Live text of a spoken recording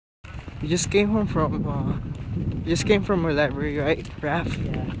You just came home from you just came from a library, right, Raph?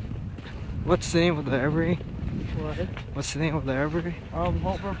 Yeah. What's the name of the library? What? What's the name of the library?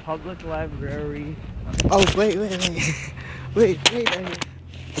 Homer Public Library. Oh, wait. wait.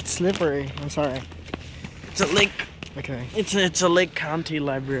 It's slippery. I'm sorry. It's a Lake. Okay. It's a Lake County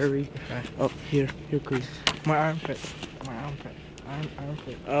library. Okay. Oh, here, Chris. My armpit.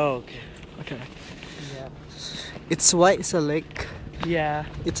 Armpit. Oh, okay. Okay. Yeah. It's white. It's a lake. Yeah.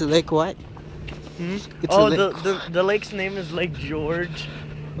 It's a lake. What? Hmm? It's Oh, a lake. the lake's name is Lake George.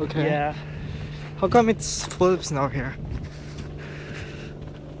 Okay. Yeah. How come it's full of snow here?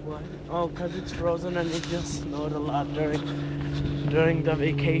 What? Oh, cause it's frozen and it just snowed a lot during the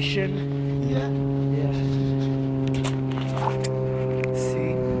vacation. Yeah. Yeah.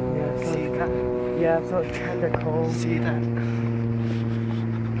 See? Yeah. So See that? yeah. So it's kind of cold. See that?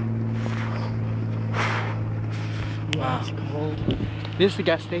 Yeah, it's cold. This is the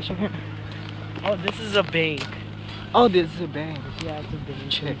gas station here? Oh, this is a bank. Oh, this is a bank. Yeah, it's a bank.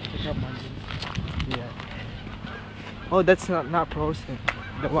 Check. Pick up money. Yeah. Oh, that's not frozen.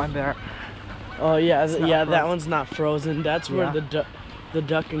 The one there. Oh yeah, It's not that frozen. one's not frozen. That's where Yeah. the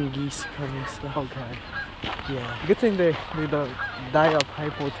duck and geese come and stuff. Okay. Yeah. Good thing they don't die of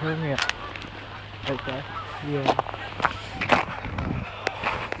hypothermia. Like that. Yeah.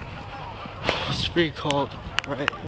 It's pretty cold, right?